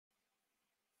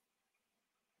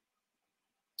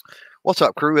What's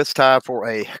up, crew? It's time for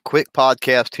a quick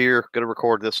podcast here. Going to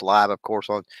record this live, of course,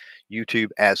 on YouTube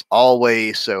as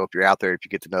always. So if you're out there, if you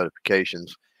get the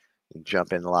notifications and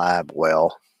jump in live,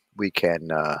 well, we can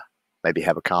maybe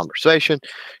have a conversation.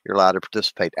 You're allowed to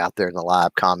participate out there in the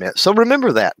live comments. So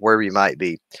remember that wherever you might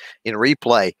be in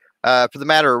replay. For the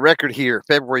matter of record here,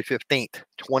 February 15th,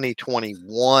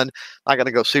 2021. Not going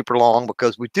to go super long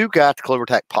because we do got the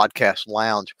CloverTac Podcast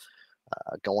Lounge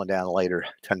going down later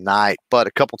tonight. But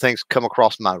a couple things come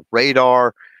across my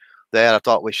radar that I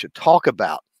thought we should talk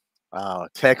about.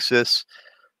 Texas,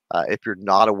 if you're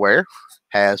not aware,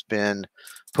 has been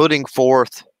putting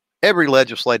forth, every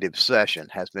legislative session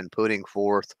has been putting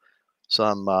forth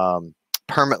some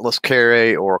permitless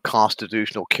carry or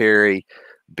constitutional carry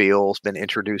bills, been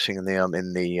introducing them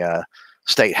in the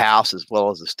state house as well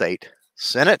as the state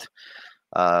Senate.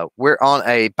 We're on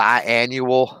a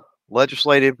biannual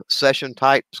legislative session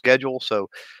type schedule. So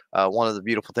one of the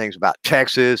beautiful things about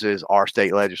Texas is our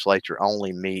state legislature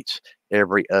only meets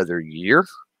every other year.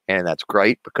 And that's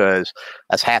great because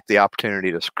that's half the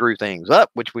opportunity to screw things up,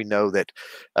 which we know that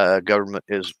government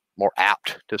is more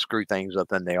apt to screw things up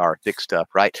than they are fix stuff,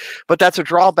 right? But that's a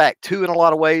drawback too in a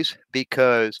lot of ways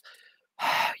because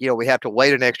we have to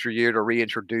wait an extra year to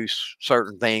reintroduce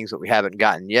certain things that we haven't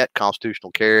gotten yet.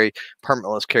 Constitutional carry,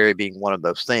 permitless carry being one of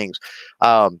those things.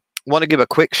 Want to give a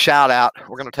quick shout out.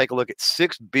 We're going to take a look at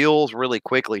 6 bills really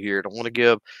quickly here. I want to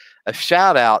give a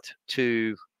shout out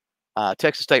to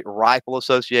Texas State Rifle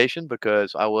Association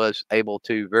because I was able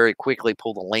to very quickly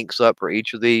pull the links up for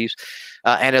each of these.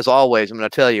 And as always, I'm going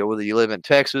to tell you, whether you live in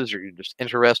Texas or you're just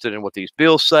interested in what these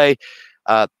bills say,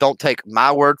 don't take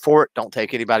my word for it. Don't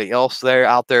take anybody else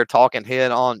out there talking head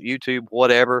on YouTube,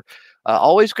 whatever.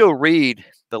 Always go read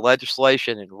the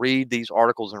legislation and read these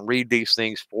articles and read these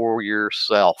things for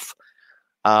yourself.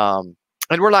 And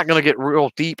we're not going to get real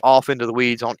deep off into the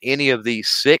weeds on any of these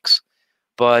 6,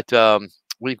 but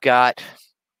we've got,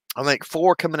 I think,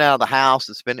 4 coming out of the House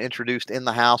that's been introduced in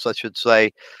the House, I should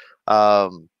say, 4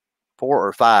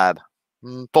 or 5,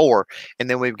 4. And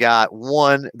then we've got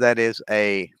one that is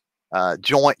a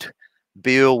joint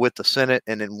bill with the Senate,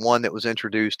 and then one that was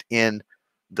introduced in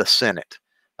the Senate.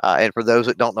 And for those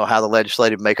that don't know how the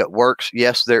legislative makeup works,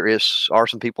 yes, there are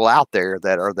some people out there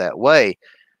that are that way.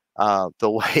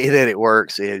 The way that it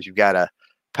works is you've got to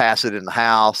pass it in the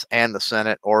House and the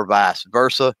Senate, or vice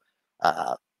versa.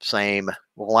 Same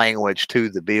language to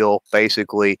the bill,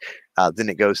 basically. Then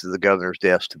it goes to the governor's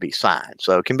desk to be signed.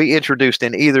 So it can be introduced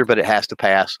in either, but it has to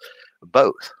pass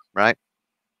both, right?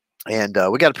 And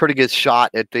we got a pretty good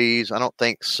shot at these. I don't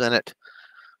think Senate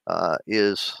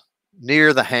is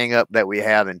near the hang-up that we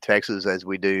have in Texas as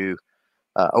we do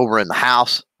over in the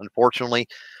House, unfortunately.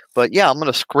 But yeah, I'm going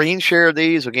to screen share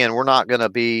these. Again, we're not going to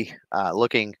be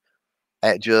looking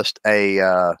at just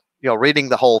reading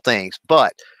the whole things.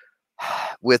 But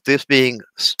with this being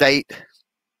state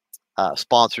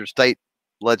sponsored state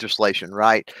legislation,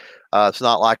 right? It's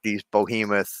not like these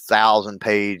behemoth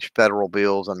 1,000-page federal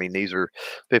bills. I mean, these are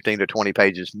 15 to 20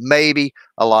 pages. Maybe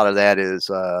a lot of that is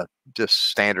just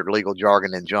standard legal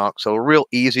jargon and junk. So real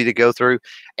easy to go through.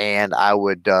 And I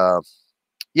would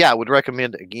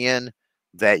recommend again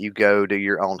that you go do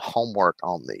your own homework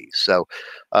on these. So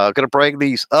going to break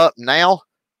these up now,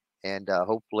 and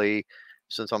hopefully,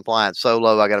 since I'm flying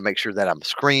solo, I got to make sure that I'm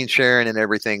screen sharing and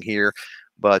everything here.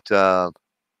 But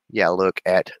look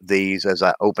at these as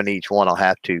I open each one. I'll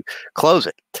have to close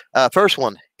it. First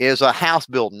one is House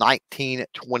Bill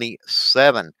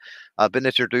 1927, been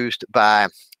introduced by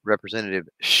Representative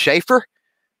Schaefer.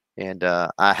 And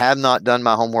I have not done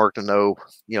my homework to know,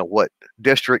 what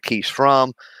district he's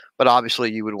from. But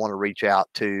obviously, you would want to reach out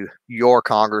to your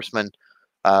congressman,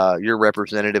 your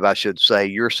representative, I should say,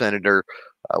 your senator,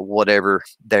 whatever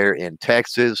there in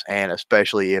Texas, and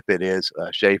especially if it is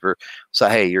Schaefer. So,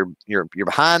 hey, you're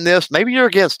behind this. Maybe you're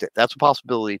against it. That's a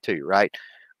possibility too, right?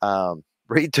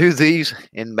 Read through these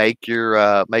and make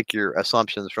your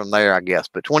assumptions from there, I guess.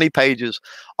 But 20 pages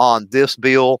on this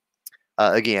bill.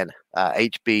 Again,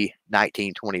 HB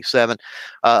 1927,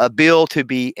 a bill to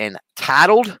be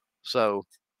entitled, so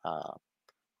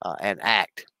an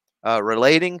act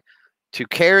relating to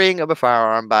carrying of a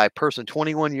firearm by a person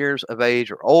 21 years of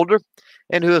age or older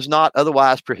and who is not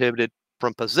otherwise prohibited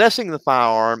from possessing the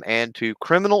firearm, and to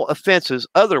criminal offenses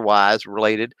otherwise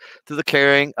related to the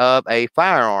carrying of a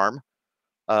firearm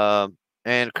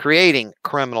and creating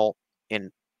criminal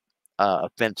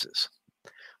offenses.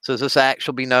 So this act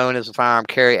shall be known as the Firearm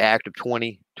Carry Act of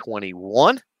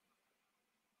 2021.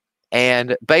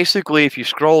 And basically, if you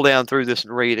scroll down through this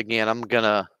and read again, I'm going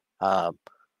to,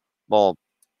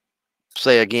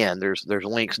 say again, there's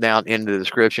links down in the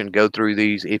description. Go through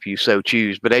these if you so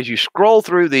choose. But as you scroll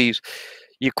through these,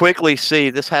 you quickly see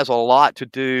this has a lot to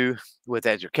do with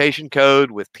education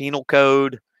code, with penal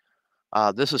code.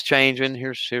 This is changing.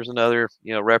 Here's another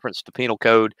reference to penal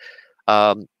code.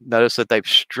 Notice that they've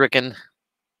stricken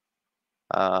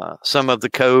some of the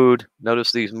code.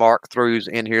 Notice these mark throughs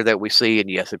in here that we see. And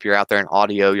yes, if you're out there in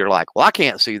audio, you're like, well, I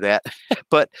can't see that.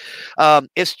 But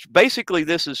it's basically,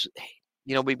 this is,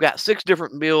 we've got 6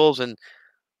 different bills, and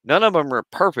none of them are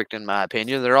perfect, in my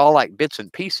opinion. They're all like bits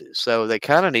and pieces. So they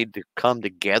kind of need to come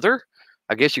together.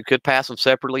 I guess you could pass them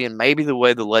separately, and maybe the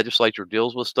way the legislature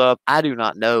deals with stuff, I do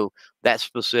not know that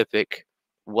specific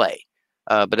way.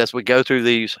 But as we go through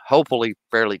these, hopefully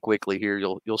fairly quickly here,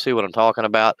 you'll see what I'm talking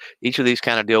about. Each of these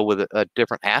kind of deal with a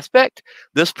different aspect.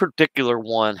 This particular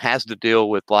one has to deal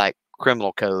with like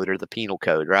criminal code or the penal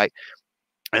code, right?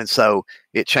 And so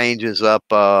it changes up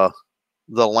the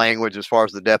language as far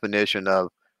as the definition of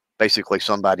basically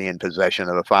somebody in possession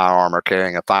of a firearm or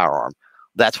carrying a firearm.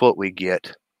 That's what we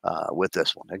get with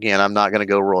this one. Again, I'm not going to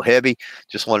go real heavy.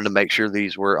 Just wanted to make sure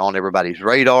these were on everybody's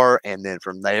radar. And then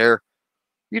from there,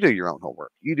 you do your own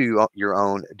homework. You do your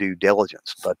own due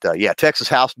diligence. But yeah, Texas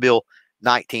House Bill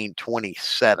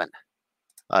 1927.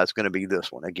 It's going to be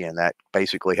this one. Again, that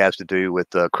basically has to do with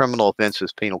criminal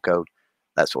offenses, penal code,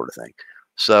 that sort of thing.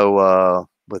 So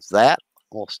with that,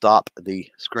 we'll stop the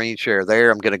screen share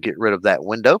there. I'm going to get rid of that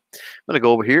window. I'm going to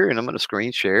go over here and I'm going to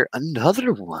screen share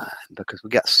another one because we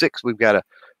got 6 we've got to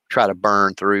try to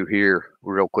burn through here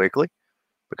real quickly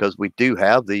because we do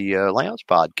have the Lounge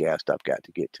podcast I've got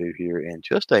to get to here in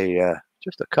just a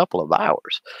couple of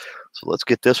hours. So let's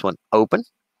get this one open.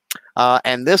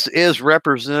 And this is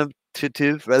representative,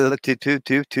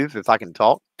 if I can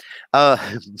talk.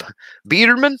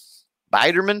 Biedermann,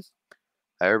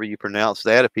 however you pronounce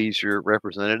that. If he's your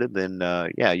representative, then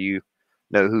yeah, you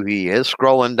know who he is.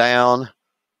 Scrolling down,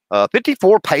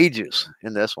 54 pages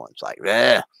in this one. It's like,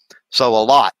 so a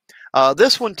lot.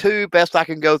 This one too, best I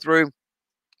can go through,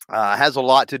 has a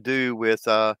lot to do with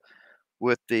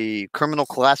the criminal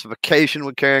classification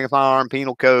with carrying a firearm,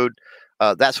 penal code,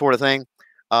 that sort of thing.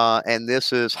 And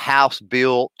this is House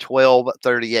Bill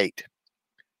 1238.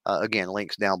 Again,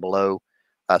 links down below.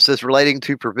 Says relating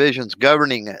to provisions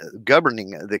governing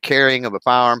the carrying of a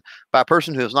firearm by a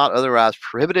person who is not otherwise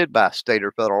prohibited by state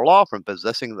or federal law from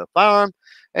possessing the firearm,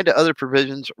 and to other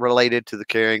provisions related to the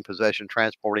carrying, possession,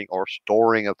 transporting, or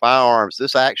storing of firearms.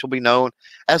 This act shall be known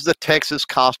as the Texas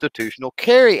Constitutional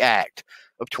Carry Act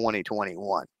of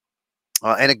 2021.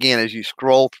 And again, as we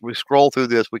scroll through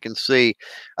this, we can see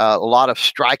a lot of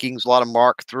strikings, a lot of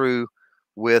mark through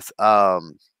with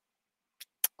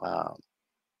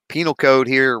penal code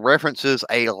here, references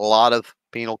a lot of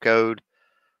penal code,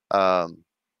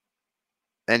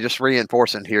 and just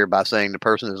reinforcing here by saying the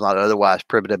person is not otherwise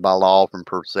prohibited by law from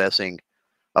possessing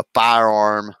a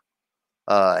firearm,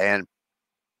 and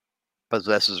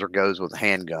possesses or goes with a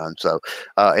handgun. So,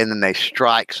 and then they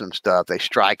strike some stuff. They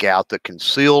strike out the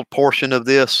concealed portion of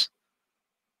this,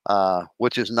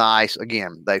 which is nice.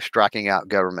 Again, they're striking out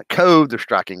government code. They're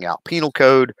striking out penal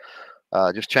code,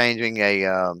 just changing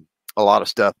a lot of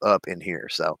stuff up in here.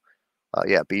 So,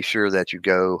 yeah, be sure that you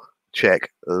go check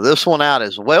this one out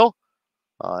as well.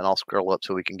 And I'll scroll up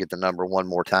so we can get the number one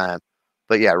more time.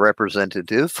 But yeah,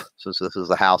 representative, since this is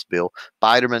the House bill,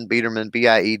 Biedermann, Biedermann,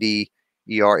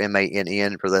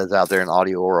 for those out there in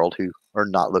audio world who are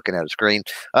not looking at a screen.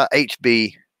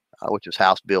 HB, which is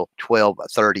House Bill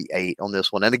 1238 on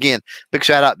this one. And again, big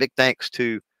shout out, big thanks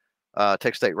to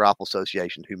Texas State Rifle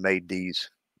Association who made these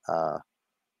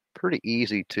pretty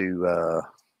easy to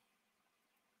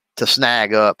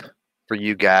snag up for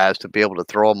you guys to be able to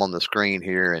throw them on the screen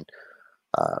here and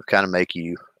kind of make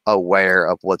you aware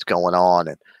of what's going on.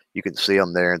 And you can see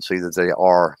them there and see that they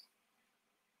are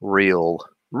real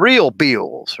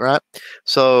bills, right?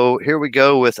 So here we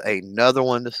go with another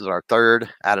one. This is our third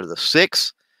out of the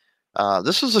 6.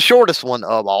 This is the shortest one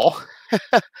of all,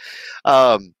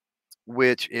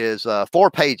 which is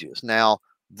 4 pages. Now,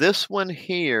 this one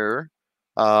here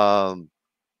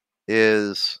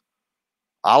is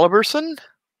Oliverson,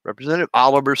 Representative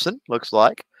Oliverson, looks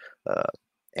like.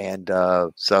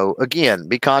 So, again,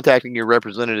 be contacting your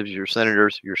representatives, your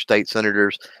senators, your state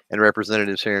senators, and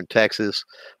representatives here in Texas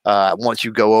once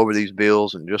you go over these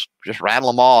bills, and just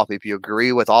rattle them off. If you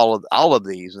agree with all of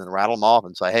these, and rattle them off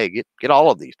and say, hey, get all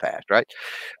of these passed, right?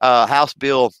 House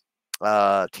Bill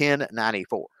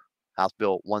 1094, House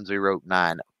Bill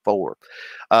 1094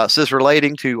 says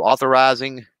relating to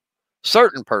authorizing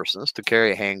certain persons to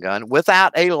carry a handgun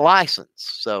without a license.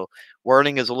 So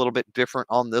wording is a little bit different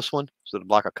on this one. So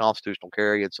like a constitutional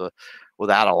carry, it's a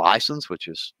without a license, which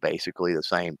is basically the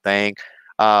same thing.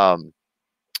 And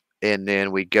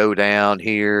then we go down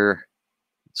here.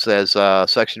 It says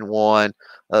Section 1,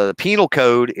 the penal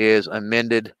code is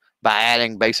amended by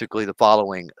adding basically the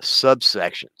following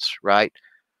subsections, right?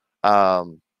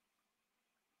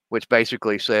 Which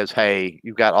basically says, hey,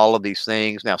 you've got all of these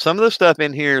things. Now, some of the stuff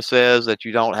in here says that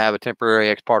you don't have a temporary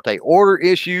ex parte order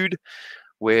issued,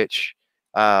 which,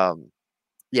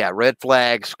 red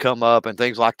flags come up and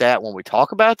things like that when we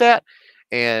talk about that.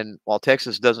 And while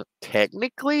Texas doesn't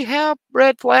technically have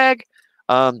red flag,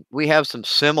 we have some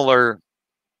similar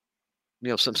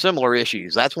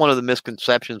issues. That's one of the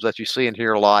misconceptions that you see in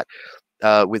here a lot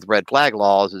with red flag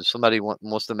laws is somebody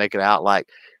wants to make it out like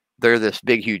they're this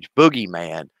big, huge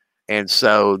boogeyman. And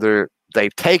so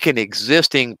they've taken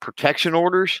existing protection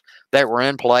orders that were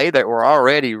in play that were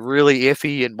already really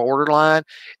iffy and borderline,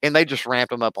 and they just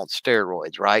ramped them up on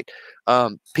steroids, right?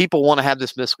 People want to have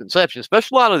this misconception,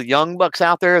 especially a lot of the young bucks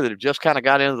out there that have just kind of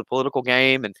got into the political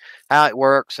game and how it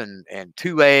works and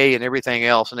 2A and everything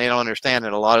else, and they don't understand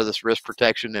that a lot of this risk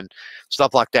protection and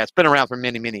stuff like that's been around for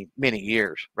many, many, many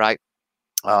years, right?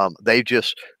 They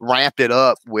just ramped it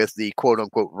up with the quote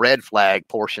unquote red flag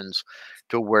portions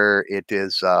to where it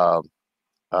is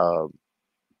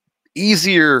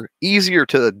easier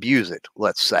to abuse it,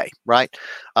 let's say, right?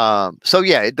 So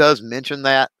yeah, it does mention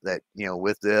that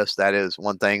with this, that is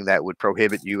one thing that would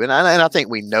prohibit you, and I think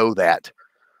we know that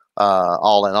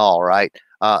all in all, right?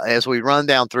 As we run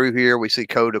down through here, we see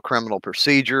Code of Criminal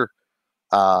Procedure.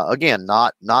 Again,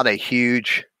 not a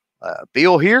huge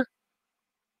bill here.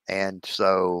 And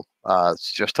so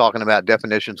it's just talking about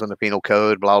definitions in the penal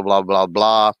code, blah, blah, blah,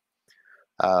 blah.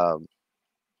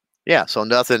 So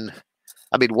nothing.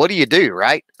 I mean, what do you do,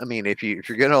 right? I mean, if you're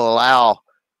going to allow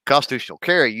constitutional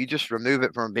carry, you just remove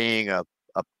it from being a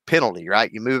penalty,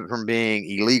 right? You move it from being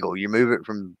illegal. You move it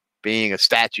from being a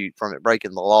statute, from it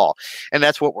breaking the law. And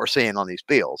that's what we're seeing on these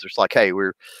bills. It's like, hey,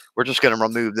 we're just going to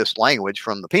remove this language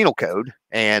from the penal code,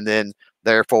 and then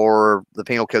therefore the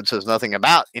penal code says nothing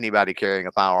about anybody carrying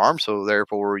a firearm. So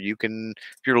therefore you can,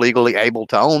 if you're legally able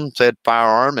to own said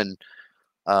firearm and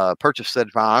purchase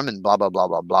said firearm and blah, blah, blah,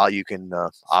 blah, blah, you can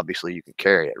obviously you can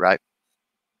carry it, right?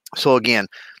 So again,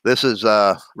 this is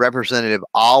Representative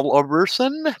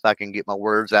Oliverson, if I can get my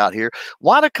words out here.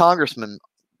 Why do congressmen,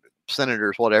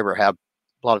 senators, whatever, have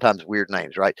a lot of times weird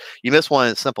names, right? You miss one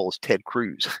as simple as Ted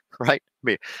Cruz, right? I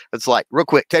mean, it's like real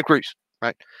quick, Ted Cruz,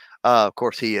 right? Of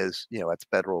course, he is, at the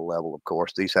federal level, of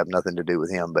course. These have nothing to do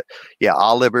with him. But, yeah,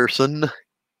 Oliverson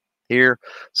here.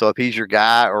 So if he's your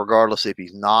guy, or regardless if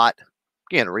he's not,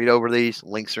 again, read over these.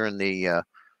 Links are in the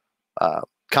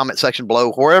comment section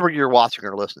below, wherever you're watching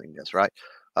or listening to this, right?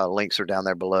 Links are down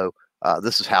there below.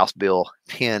 This is House Bill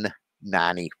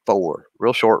 1094.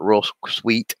 Real short, real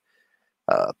sweet,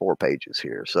 4 pages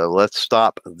here. So let's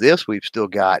stop this. We've still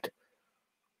got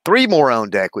 3 more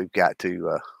on deck we've got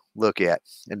to look at,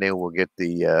 and then we'll get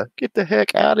the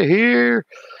heck out of here.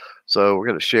 So we're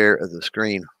going to share the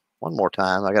screen one more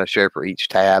time. I got to share for each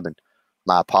tab, and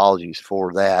my apologies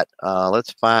for that.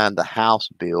 Let's find the House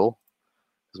bill,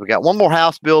 because we got one more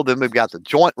House bill, then we've got the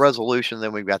joint resolution,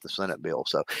 then we've got the Senate bill.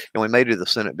 So, and we may do the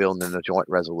Senate bill and then the joint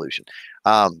resolution.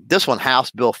 This one,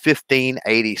 House Bill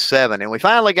 1587, and we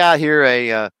finally got here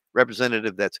a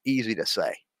representative that's easy to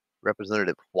say,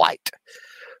 Representative White.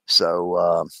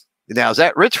 So now, is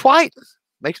that Rich White?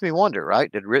 Makes me wonder,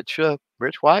 right? Did Rich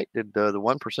White, did the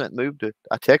 1% move to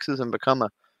Texas and become a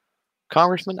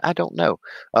congressman? I don't know.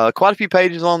 Quite a few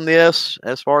pages on this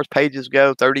as far as pages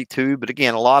go, 32. But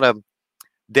again, a lot of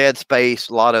dead space,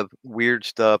 a lot of weird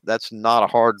stuff. That's not a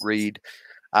hard read.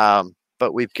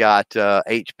 But we've got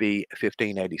HB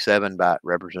 1587 by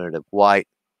Representative White.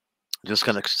 Just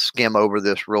going to skim over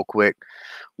this real quick.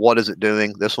 What is it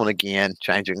doing? This one again,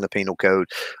 changing the penal code,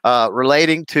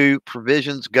 relating to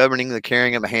provisions governing the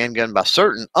carrying of a handgun by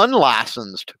certain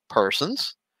unlicensed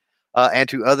persons, and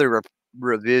to other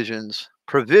provisions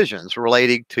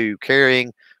relating to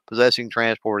carrying, possessing,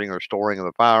 transporting, or storing of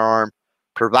a firearm,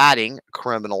 providing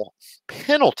criminal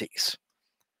penalties.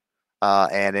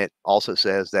 And it also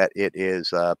says that it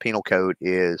is penal code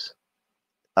is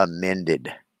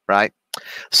amended, right?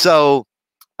 So,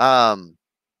 so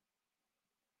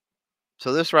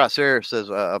this right there says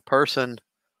a person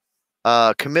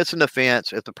commits an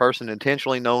offense if the person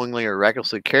intentionally, knowingly, or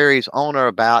recklessly carries on or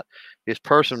about his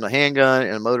person a handgun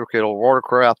and a motor vehicle or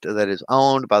watercraft that is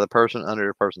owned by the person under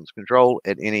the person's control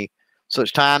at any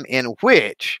such time in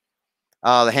which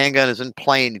the handgun is in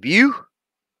plain view.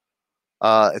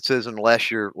 It says unless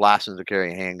you're licensed to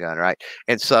carry a handgun, right?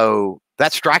 And so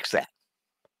that strikes that.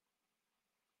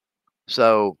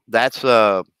 So that's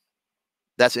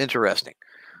interesting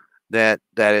that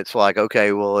it's like,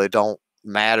 okay, well, it don't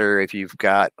matter if you've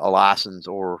got a license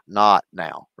or not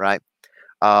now, right?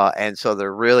 And so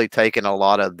they're really taking a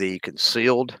lot of the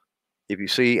concealed. If you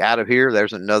see out of here,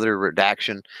 there's another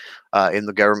redaction in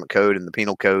the government code and the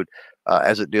penal code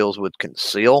as it deals with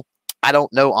conceal. I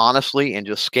don't know, honestly, and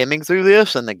just skimming through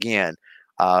this, and again,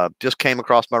 just came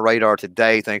across my radar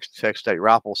today thanks to Texas State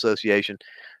Rifle Association.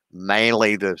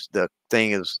 Mainly the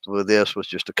thing is with this was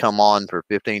just to come on for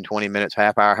 15, 20 minutes,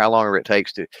 half hour, how longer it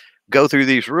takes to go through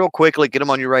these real quickly, get them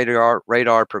on your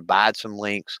radar, provide some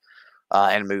links,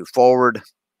 and move forward.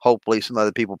 Hopefully some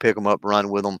other people pick them up, run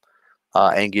with them,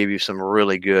 and give you some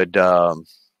really good, give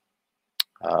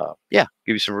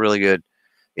you some really good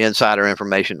insider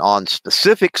information on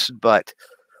specifics. But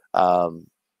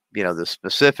the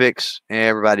specifics,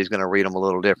 everybody's going to read them a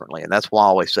little differently, and that's why I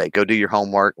always say go do your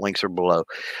homework. Links are below.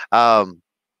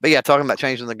 But yeah, talking about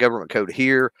changing the government code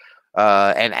here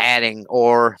and adding,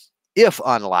 or if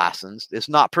unlicensed, it's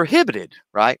not prohibited,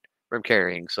 right, from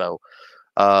carrying. So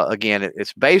again,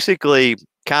 it's basically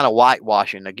kind of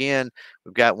whitewashing. Again,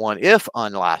 we've got one: if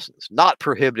unlicensed, not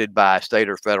prohibited by state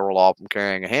or federal law from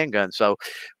carrying a handgun. So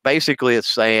basically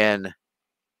it's saying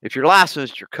if you're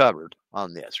licensed, you're covered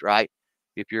on this, right?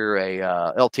 If you're a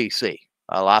LTC,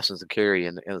 a license to carry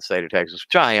in the state of Texas,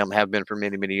 which I have been for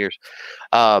many, many years.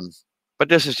 But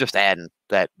this is just adding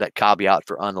that caveat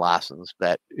for unlicensed,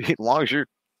 that as long as you're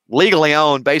legally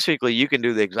owned, basically you can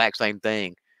do the exact same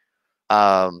thing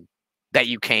that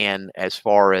you can as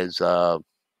far as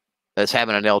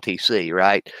having an LTC,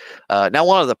 right? Now,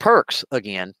 one of the perks,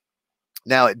 again,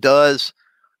 now it does,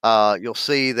 you'll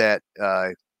see that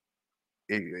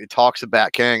it talks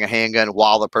about carrying a handgun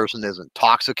while the person is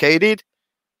intoxicated.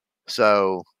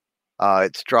 So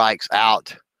it strikes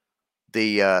out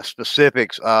the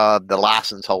specifics of the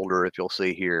license holder, if you'll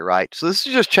see here, right? So this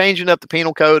is just changing up the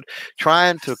penal code,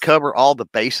 trying to cover all the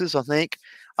bases, I think.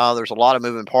 There's a lot of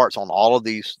moving parts on all of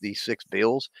these 6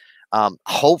 bills.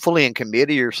 Hopefully in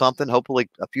committee or something, hopefully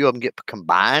a few of them get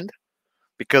combined,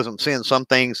 because I'm seeing some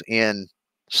things in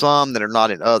some that are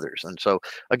not in others. And so,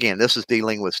 again, this is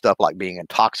dealing with stuff like being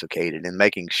intoxicated and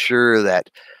making sure that,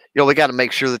 we got to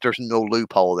make sure that there's no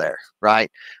loophole there,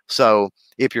 right? So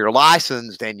if you're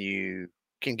licensed and you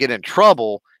can get in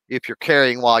trouble if you're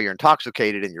carrying while you're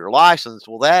intoxicated and you're licensed,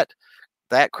 well,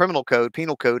 that criminal code,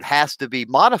 penal code, has to be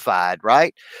modified,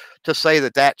 right, to say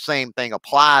that same thing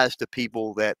applies to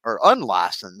people that are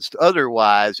unlicensed.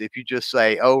 Otherwise, if you just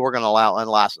say, oh, we're going to allow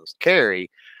unlicensed carry,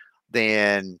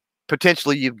 then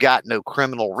potentially you've got no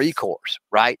criminal recourse,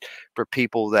 right, for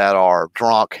people that are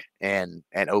drunk and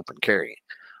open carrying.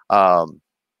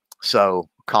 So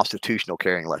constitutional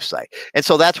carrying, let's say. And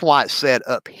so that's why it's said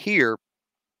up here,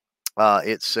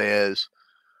 it says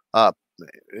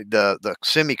the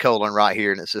semicolon right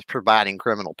here, and it says providing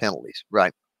criminal penalties,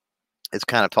 right? It's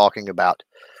kind of talking about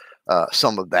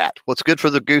some of that. What's good for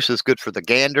the goose is good for the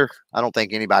gander. I don't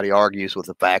think anybody argues with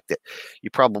the fact that you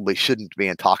probably shouldn't be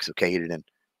intoxicated and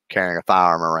carrying a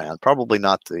firearm around. Probably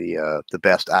not the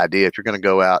best idea if you're going to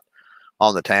go out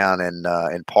on the town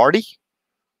and party.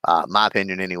 My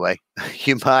opinion, anyway.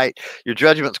 Your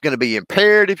judgment's going to be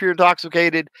impaired if you're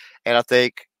intoxicated, and I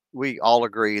think we all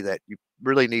agree that you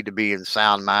really need to be in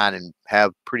sound mind and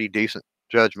have pretty decent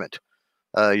judgment.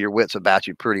 Your wits about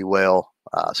you pretty well,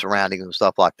 surroundings and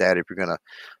stuff like that, if you're going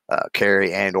to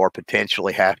carry and or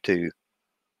potentially have to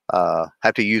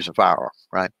use a firearm,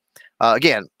 right?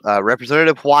 Again,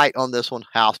 Representative White on this one,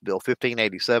 House Bill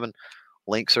 1587.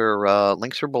 Links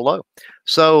are below.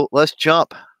 So let's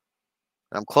jump.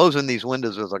 I'm closing these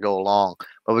windows as I go along,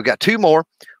 but we've got 2 more.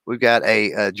 We've got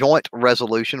a joint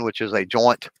resolution, which is a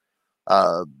joint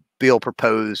bill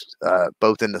proposed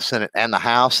both in the Senate and the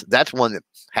House. That's one that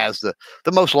has the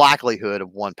most likelihood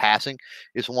of one passing.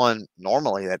 It's one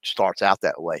normally that starts out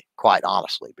that way, quite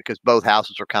honestly, because both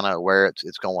houses are kind of aware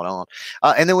it's going on.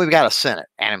 And then we've got a Senate,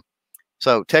 and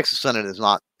so Texas Senate is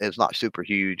not super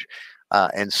huge,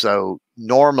 and so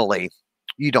normally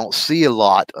you don't see a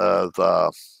lot of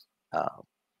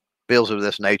bills of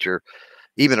this nature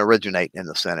even originate in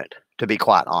the Senate, to be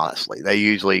quite honestly. They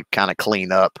usually kind of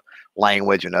clean up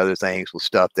language and other things with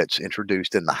stuff that's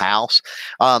introduced in the House.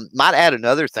 Might add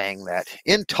another thing, that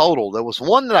in total, there was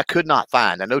one that I could not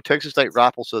find. I know Texas State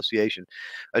Rifle Association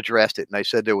addressed it, and they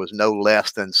said there was no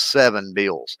less than 7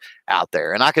 bills out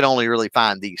there. And I could only really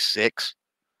find these 6.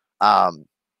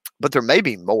 But there may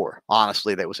be more,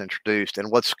 honestly, that was introduced.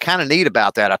 And what's kind of neat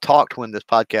about that, I talked when this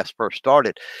podcast first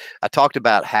started, I talked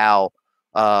about how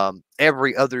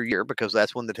every other year, because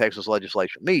that's when the Texas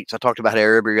legislature meets, I talked about how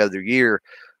every other year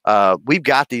we've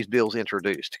got these bills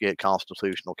introduced to get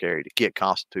constitutional carry,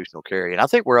 and I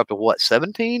think we're up to what,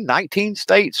 17, 19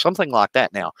 states, something like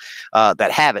that now,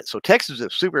 that have it. So Texas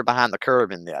is super behind the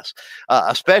curve in this,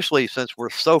 especially since we're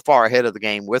so far ahead of the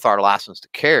game with our license to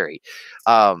carry,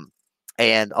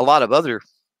 and a lot of other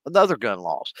gun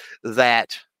laws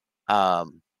that I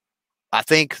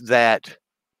think that.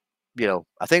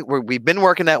 I think we've been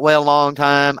working that way a long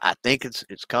time. I think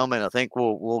it's coming. I think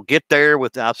we'll get there.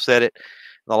 I've said it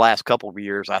the last couple of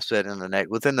years. I said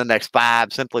within the next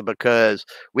 5, simply because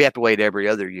we have to wait every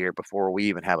other year before we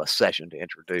even have a session to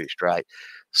introduce, right?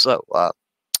 So,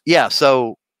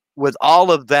 So with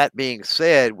all of that being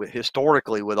said,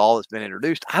 historically, with all that's been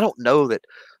introduced, I don't know that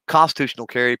constitutional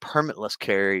carry, permitless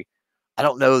carry, I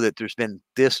don't know that there's been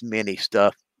this many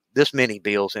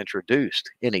bills introduced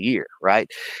in a year, right?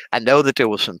 I know that there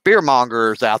was some fear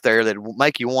mongers out there that will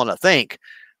make you want to think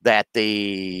that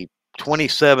the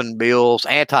 27 bills,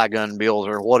 anti-gun bills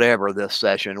or whatever this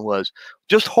session was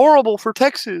just horrible for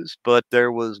Texas, but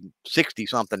there was 60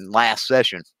 something last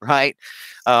session, right?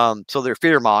 So they're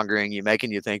fear mongering you,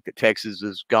 making you think that Texas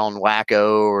has gone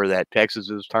wacko or that Texas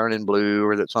is turning blue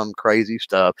or that some crazy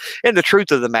stuff. And the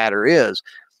truth of the matter is,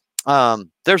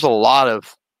 there's a lot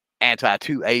of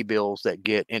anti-2A bills that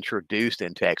get introduced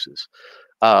in Texas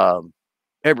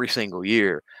every single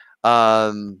year.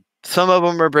 Some of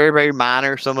them are very, very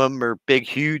minor. Some of them are big,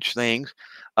 huge things.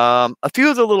 A few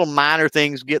of the little minor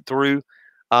things get through.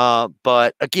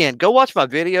 But again, go watch my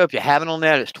video. If you haven't on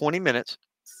that, it's 20 minutes.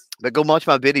 But go watch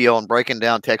my video on breaking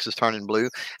down Texas turning blue.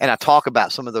 And I talk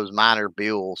about some of those minor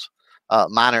bills,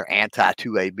 minor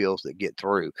anti-2A bills that get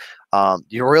through.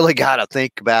 You really got to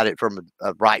think about it from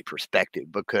a right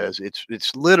perspective, because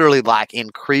it's literally like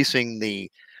increasing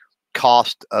the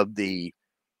cost of the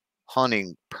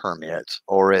hunting permits,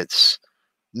 or it's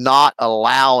not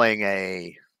allowing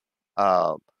a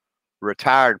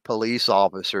retired police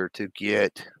officer to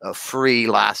get a free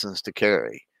license to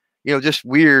carry. Just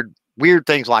weird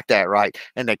things like that, right?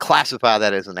 And they classify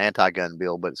that as an anti-gun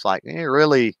bill, but it's like,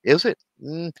 really, is it?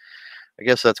 I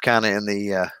guess that's kind of in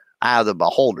the eye of the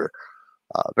beholder.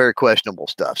 Very questionable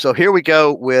stuff. So here we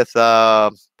go with,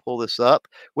 pull this up,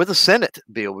 with the Senate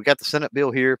bill. We got the Senate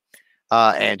bill here.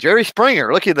 And Jerry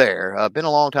Springer, looky there. Been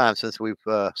a long time since we've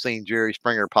seen Jerry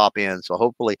Springer pop in. So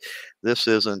hopefully this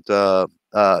isn't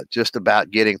just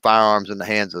about getting firearms in the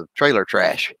hands of trailer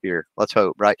trash here. Let's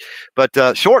hope, right?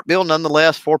 But short bill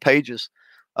nonetheless, 4 pages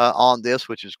on this,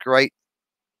 which is great.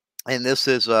 And this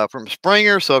is from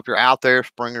Springer. So if you're out there,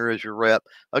 Springer is your rep.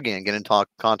 Again, get in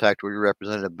contact with your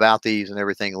representative about these and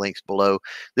everything. Links below.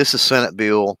 This is Senate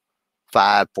Bill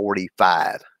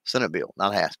 545. Senate bill,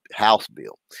 not House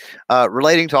bill,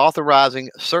 relating to authorizing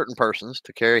certain persons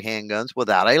to carry handguns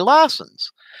without a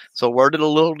license. So worded a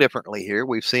little differently here.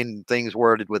 We've seen things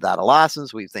worded without a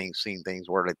license. We've seen things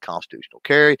worded constitutional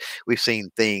carry. We've seen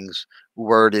things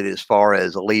worded as far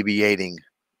as alleviating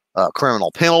criminal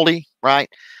penalty,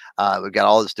 right? We've got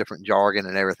all this different jargon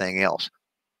and everything else.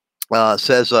 It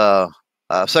says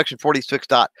section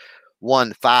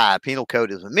 46.15 penal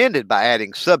code is amended by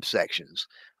adding subsections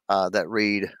that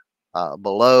read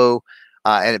below,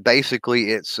 and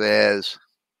it says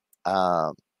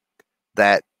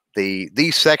that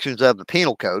these sections of the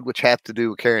penal code, which have to do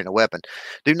with carrying a weapon,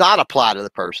 do not apply to the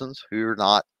persons who are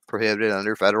not prohibited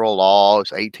under federal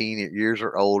laws, 18 years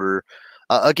or older.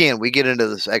 Again, we get into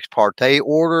this ex parte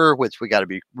order, which we got to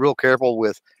be real careful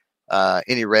with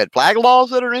any red flag laws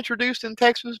that are introduced in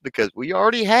Texas, because we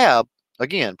already have,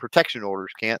 again, protection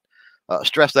orders. Can't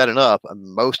stress that enough.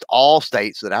 Most all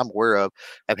states that I'm aware of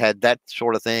have had that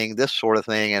sort of thing, this sort of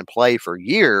thing in play for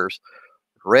years.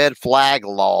 Red flag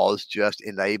laws just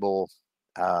enable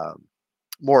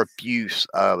more abuse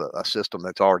of a system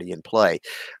that's already in play.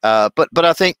 But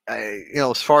I think,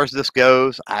 as far as this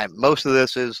goes, most of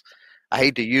this is, I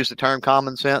hate to use the term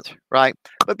common sense, right?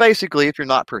 But basically, if you're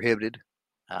not prohibited,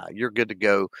 you're good to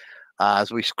go.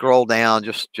 As we scroll down,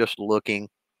 just looking,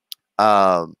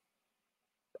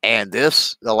 and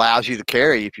this allows you to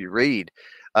carry. If you read,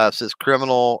 it says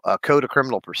code of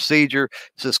criminal procedure.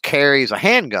 It says carries a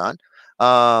handgun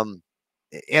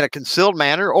in a concealed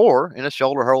manner or in a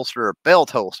shoulder holster or belt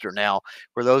holster. Now,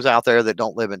 for those out there that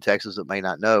don't live in Texas that may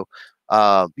not know,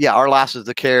 our license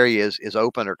to carry is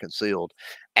open or concealed.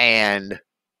 And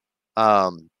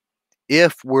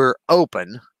if we're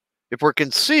open, if we're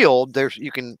concealed,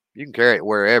 you can carry it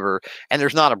wherever, and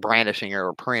there's not a brandishing or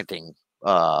a printing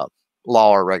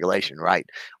law or regulation right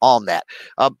on that.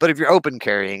 But if you're open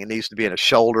carrying, it needs to be in a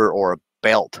shoulder or a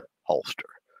belt holster,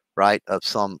 right, of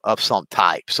some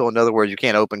type. So in other words, you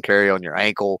can't open carry on your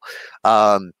ankle.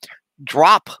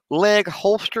 Drop leg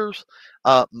holsters,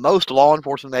 Most law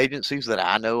enforcement agencies that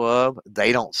I know of,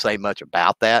 they don't say much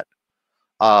about that.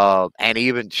 And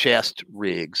even chest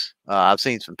rigs. I've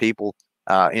seen some people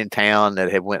in town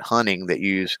that have went hunting that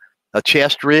use a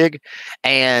chest rig,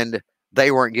 and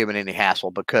they weren't given any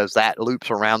hassle because that loops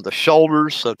around the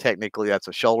shoulders. So technically, that's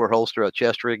a shoulder holster. A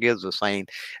chest rig is the same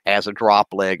as a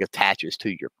drop leg attaches to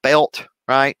your belt,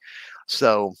 right?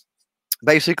 So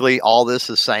basically, all this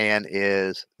is saying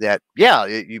is that, yeah,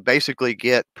 you basically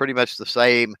get pretty much the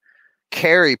same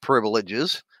carry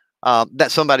privileges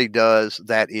that somebody does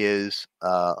that is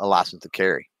a license to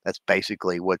carry. That's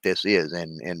basically what this is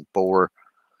in 4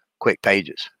 quick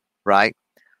pages, right?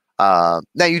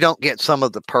 Now, you don't get some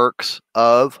of the perks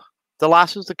of the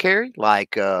license to carry,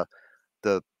 like the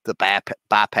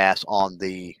bypass on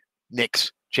the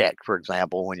NICS check, for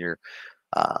example, when you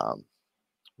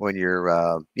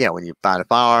find a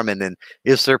firearm, and then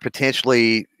is there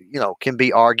potentially, can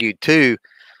be argued too,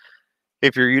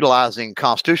 if you're utilizing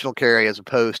constitutional carry as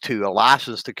opposed to a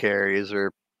license to carry, is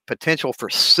there potential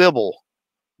for civil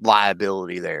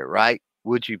liability there, right?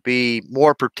 Would you be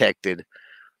more protected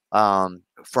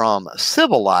from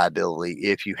civil liability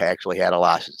if you actually had a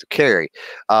license to carry?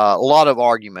 A lot of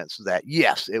arguments that,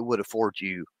 yes, it would afford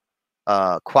you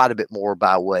quite a bit more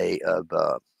by way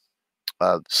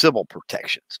of civil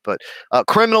protections. But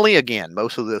criminally, again,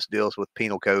 most of this deals with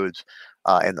penal codes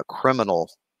and the criminal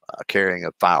carrying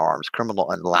of firearms,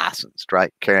 criminal unlicensed,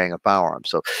 right? Carrying of firearms.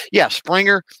 So, yeah,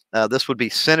 Springer, this would be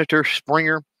Senator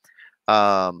Springer.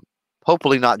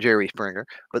 Hopefully not Jerry Springer,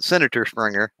 but Senator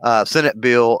Springer, Senate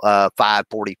Bill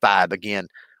 545. Again,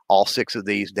 all 6 of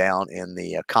these down in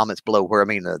the comments below,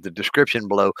 the description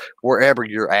below, wherever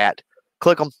you're at.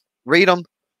 Click them, read them,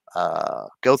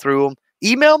 go through them.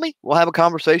 Email me. We'll have a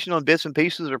conversation on bits and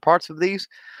pieces or parts of these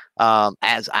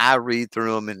as I read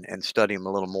through them and study them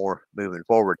a little more moving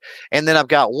forward. And then I've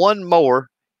got one more,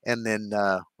 and then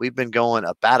we've been going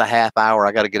about a half hour.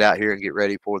 I got to get out here and get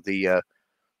ready for the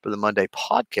Monday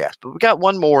podcast. But we got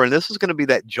one more, and this is going to be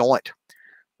that joint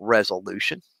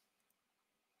resolution,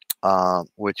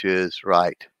 which is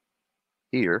right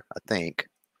here, I think.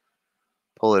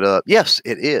 Pull it up. Yes,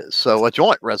 it is. So a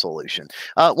joint resolution,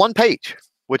 1 page,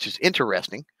 which is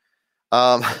interesting.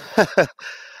 And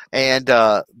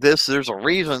there's a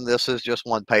reason this is just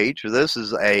 1 page. This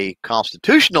is a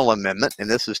constitutional amendment, and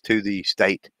this is to the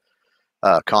state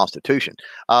constitution.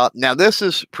 Now, this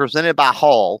is presented by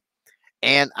Hall,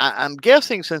 and I'm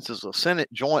guessing since it's a Senate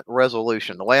joint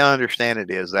resolution, the way I understand it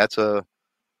is that's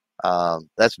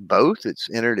both. It's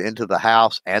entered into the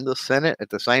House and the Senate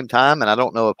at the same time, and I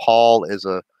don't know if Hall is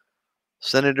a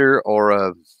senator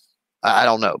or I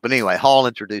don't know. But anyway, Hall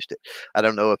introduced it. I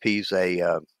don't know if he's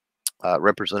a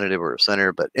representative or a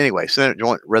senator, but anyway, Senate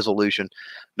Joint Resolution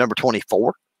number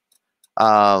 24.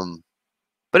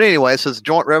 But anyway, it says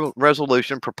joint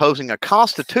resolution proposing a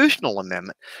constitutional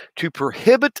amendment to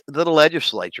prohibit the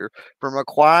legislature from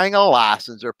requiring a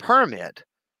license or permit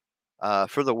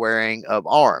for the wearing of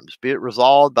arms. Be it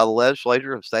resolved by the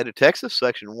legislature of the state of Texas,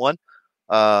 Section 1,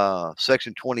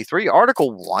 Section 23,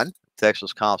 Article 1,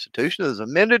 Texas Constitution is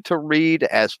amended to read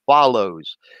as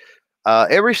follows.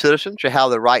 Every citizen shall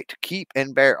have the right to keep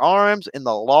and bear arms in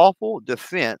the lawful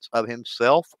defense of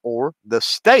himself or the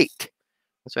state.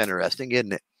 That's interesting,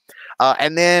 isn't it?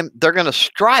 And then they're going to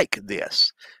strike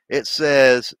this. It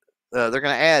says they're going to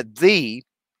add the,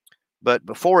 but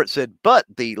before it said, but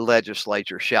the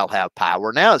legislature shall have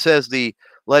power. Now it says the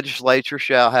legislature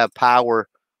shall have power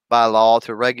by law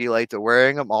to regulate the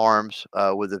wearing of arms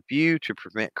with a view to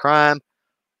prevent crime,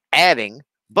 adding,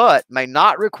 but may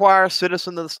not require a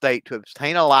citizen of the state to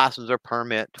obtain a license or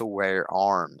permit to wear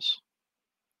arms.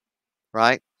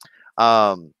 Right?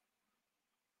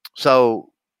 So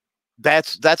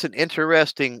that's an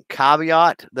interesting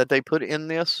caveat that they put in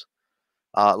this.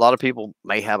 A lot of people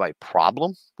may have a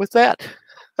problem with that.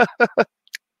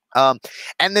 And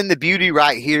then the beauty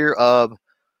right here of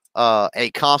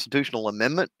a constitutional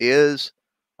amendment is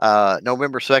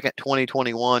November 2nd,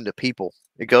 2021, the people.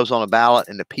 It goes on a ballot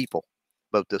and the people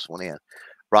vote this one in,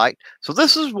 right? So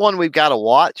this is one we've got to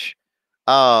watch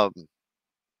because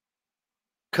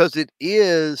it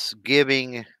is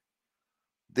giving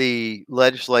the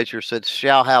legislature said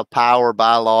shall have power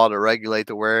by law to regulate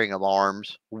the wearing of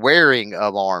arms,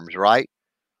 right?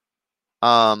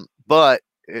 But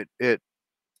it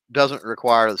doesn't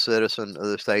require the citizen of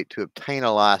the state to obtain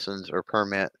a license or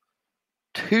permit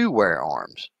to wear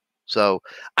arms. So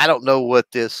I don't know what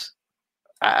this.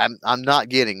 I'm not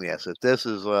getting this. If this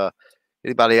is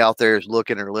anybody out there is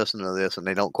looking or listening to this and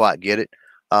they don't quite get it,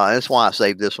 that's why I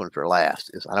saved this one for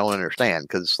last. I don't understand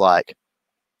because it's like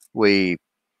we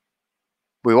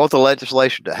we want the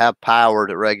legislation to have power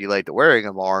to regulate the wearing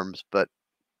of arms, but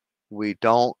we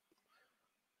don't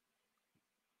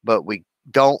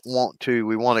want to.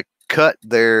 We want to cut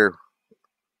their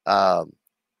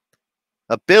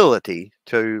ability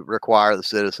to require the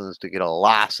citizens to get a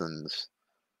license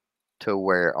to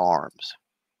wear arms.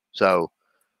 So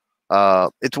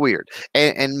it's weird.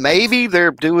 And maybe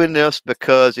they're doing this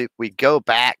because if we go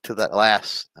back to that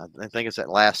last, I think it's that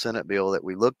last Senate bill that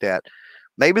we looked at,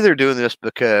 maybe they're doing this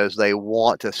because they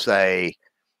want to say,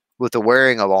 with the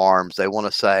wearing of arms, they want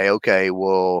to say, okay,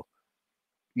 well,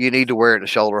 you need to wear it in a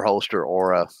shoulder holster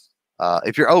or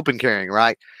if you're open carrying,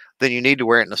 right, then you need to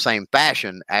wear it in the same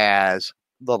fashion as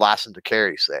the license to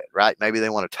carry said, right? Maybe they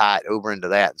want to tie it over into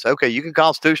that and say, okay, you can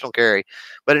constitutional carry,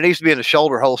 but it needs to be in a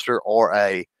shoulder holster or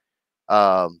in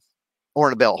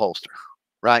a belt holster,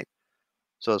 right?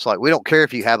 So it's like, we don't care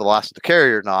if you have a license to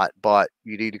carry or not, but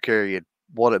you need to carry it.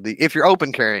 If you're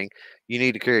open carrying, you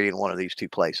need to carry in one of these two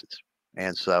places.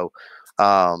 And so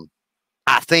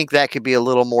I think that could be a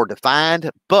little more defined.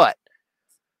 But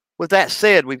with that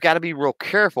said, we've got to be real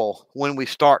careful when we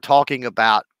start talking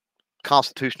about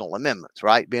constitutional amendments,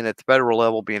 right? Being at the federal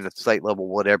level, being at the state level,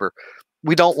 whatever.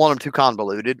 We don't want them too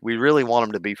convoluted. We really want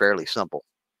them to be fairly simple.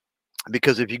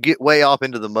 Because if you get way off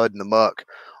into the mud and the muck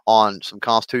on some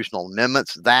constitutional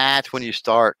amendments, that's when you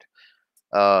start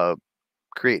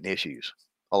creating issues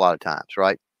a lot of times,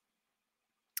 right?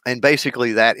 And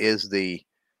basically that is the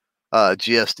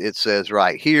gist. It says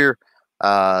right here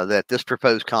that this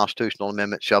proposed constitutional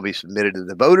amendment shall be submitted to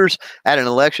the voters at an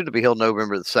election to be held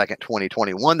November the 2nd,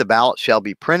 2021. The ballot shall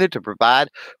be printed to provide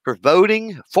for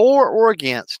voting for or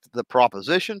against the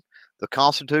proposition, the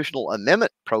constitutional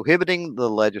amendment prohibiting the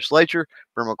legislature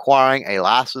from requiring a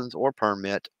license or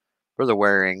permit for the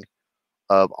wearing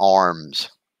of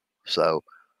arms. So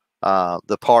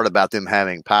the part about them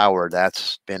having power,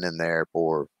 that's been in there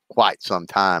for quite some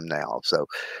time now. So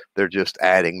they're just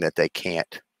adding that they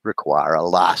can't require a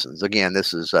license. Again,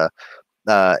 this is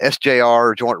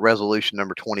SJR Joint Resolution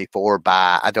number 24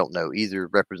 by, I don't know, either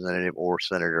Representative or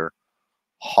Senator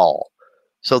Hall.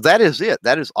 So that is it.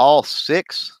 That is all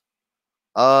six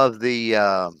of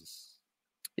the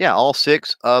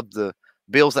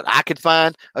bills that I could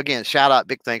find. Again, shout out,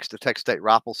 big thanks to Texas State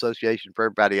Rifle Association for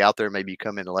everybody out there. Maybe you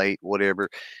come in late, whatever.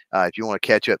 If you want to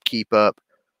catch up, keep up,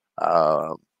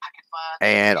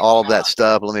 and all of that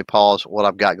stuff. Let me pause what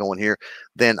I've got going here.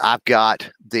 Then I've got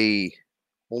the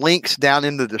links down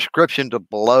in the description to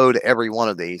below to every one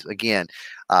of these. Again,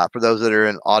 for those that are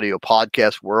in audio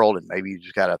podcast world, and maybe you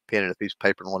just got a pen and a piece of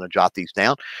paper and want to jot these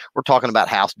down, we're talking about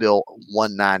House Bill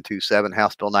 1927,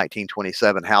 House Bill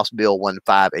 1927, House Bill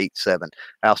 1587,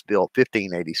 House Bill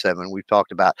 1587. We've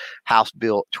talked about House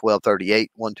Bill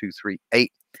 1238,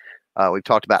 1238. We've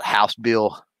talked about House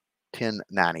Bill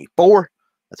 1094.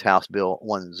 That's House Bill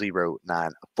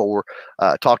 1094.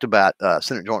 Talked about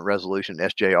Senate Joint Resolution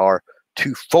SJR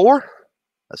 24.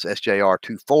 That's SJR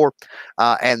 24.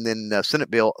 And then Senate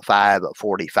Bill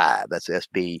 545. That's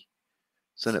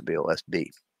Senate Bill SB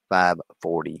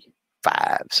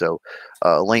 545. So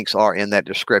links are in that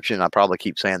description. I probably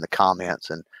keep saying the comments,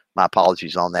 and my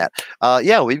apologies on that.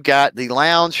 We've got the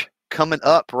lounge coming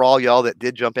up for all y'all that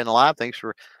did jump in live. Thanks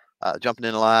for jumping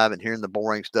in live and hearing the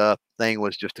boring stuff. Thing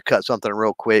was just to cut something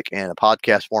real quick in a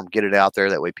podcast form, get it out there.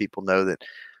 That way people know that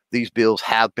these bills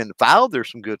have been filed.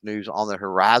 There's some good news on the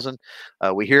horizon.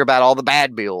 We hear about all the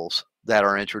bad bills that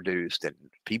are introduced, and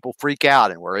people freak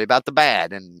out and worry about the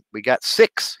bad. And we got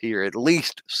 6 here, at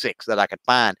least 6 that I could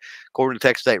find. According to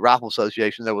Texas State Rifle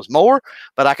Association, there was more,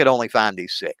 but I could only find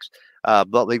these 6.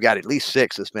 But we've got at least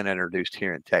 6 that's been introduced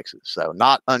here in Texas. So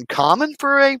not uncommon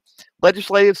for a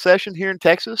legislative session here in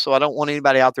Texas. So I don't want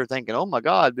anybody out there thinking, oh my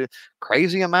God, the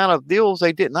crazy amount of deals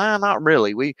they did. Nah, not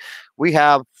really. We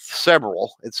have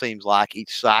several, it seems like,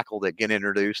 each cycle that get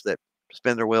introduced that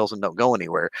spin their wheels and don't go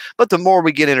anywhere. But the more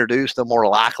we get introduced, the more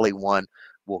likely one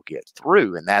will get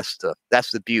through. And that's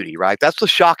the beauty, right? That's the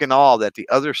shock and awe that the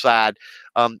other side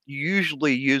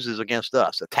usually uses against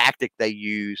us. A tactic they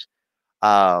use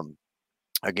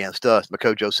against us.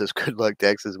 Makojo says, good luck,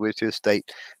 Texas. Wish his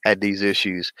state had these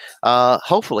issues.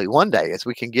 Hopefully one day, as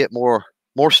we can get more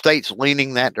states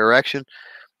leaning that direction,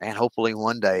 and hopefully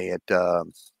one day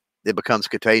it becomes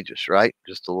contagious, right?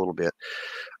 Just a little bit.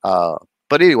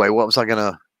 But anyway, what was I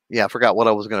gonna? Yeah, I forgot what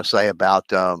I was gonna say about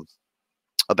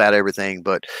everything.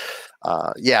 But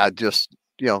just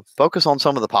focus on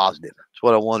some of the positive. That's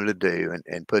what I wanted to do,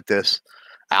 and put this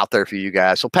out there for you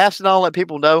guys. So pass it on, let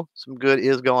people know some good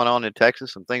is going on in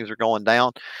Texas. Some things are going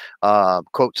down.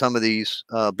 Quote some of these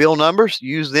bill numbers,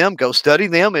 use them, go study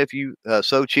them if you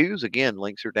so choose. Again,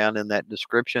 links are down in that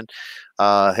description.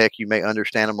 Heck, you may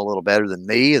understand them a little better than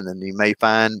me, and then you may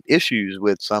find issues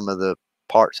with some of the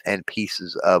parts and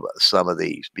pieces of some of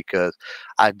these, because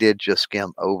I did just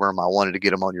skim over them. I wanted to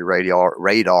get them on your radar,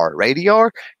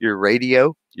 your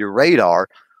radar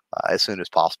as soon as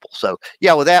possible. So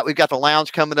yeah, with that, we've got the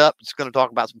lounge coming up. It's going to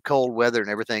talk about some cold weather and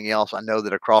everything else. I know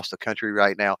that across the country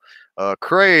right now,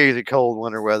 crazy cold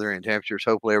winter weather and temperatures.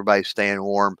 Hopefully everybody's staying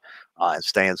warm and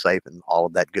staying safe and all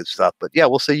of that good stuff. But yeah,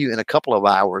 we'll see you in a couple of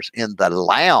hours in the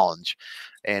lounge.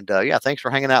 And yeah, thanks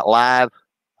for hanging out live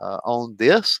on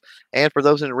this. And for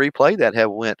those in the replay that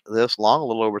have went this long, a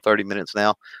little over 30 minutes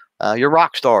now, you're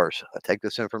rock stars. Take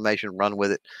this information, run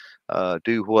with it,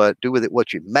 do with it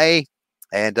what you may.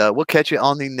 And we'll catch you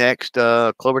on the next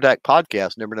CloverTac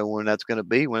podcast. Never know when that's going to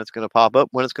be, when it's going to pop up,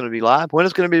 when it's going to be live, when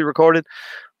it's going to be recorded,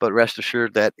 but rest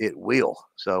assured that it will.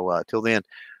 So till then,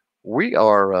 we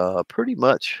are pretty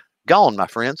much gone, my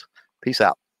friends. Peace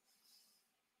out.